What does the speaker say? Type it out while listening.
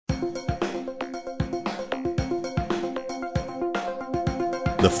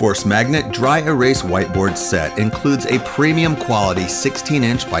The Force Magnet Dry Erase Whiteboard set includes a premium quality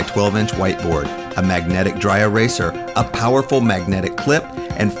 16-inch by 12-inch whiteboard, a magnetic dry eraser, a powerful magnetic clip,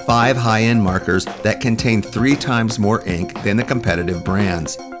 and 5 high-end markers that contain 3 times more ink than the competitive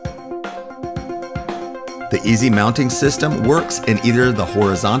brands. The easy mounting system works in either the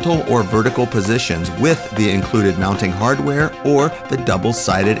horizontal or vertical positions with the included mounting hardware or the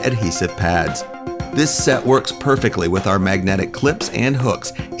double-sided adhesive pads. This set works perfectly with our magnetic clips and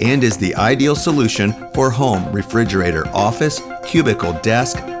hooks and is the ideal solution for home, refrigerator, office, cubicle,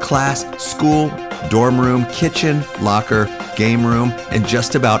 desk, class, school, dorm room, kitchen, locker, game room, and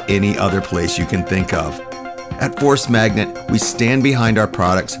just about any other place you can think of. At Force Magnet, we stand behind our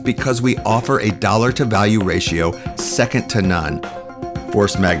products because we offer a dollar-to-value ratio second to none.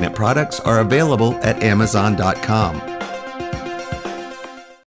 Force Magnet products are available at Amazon.com.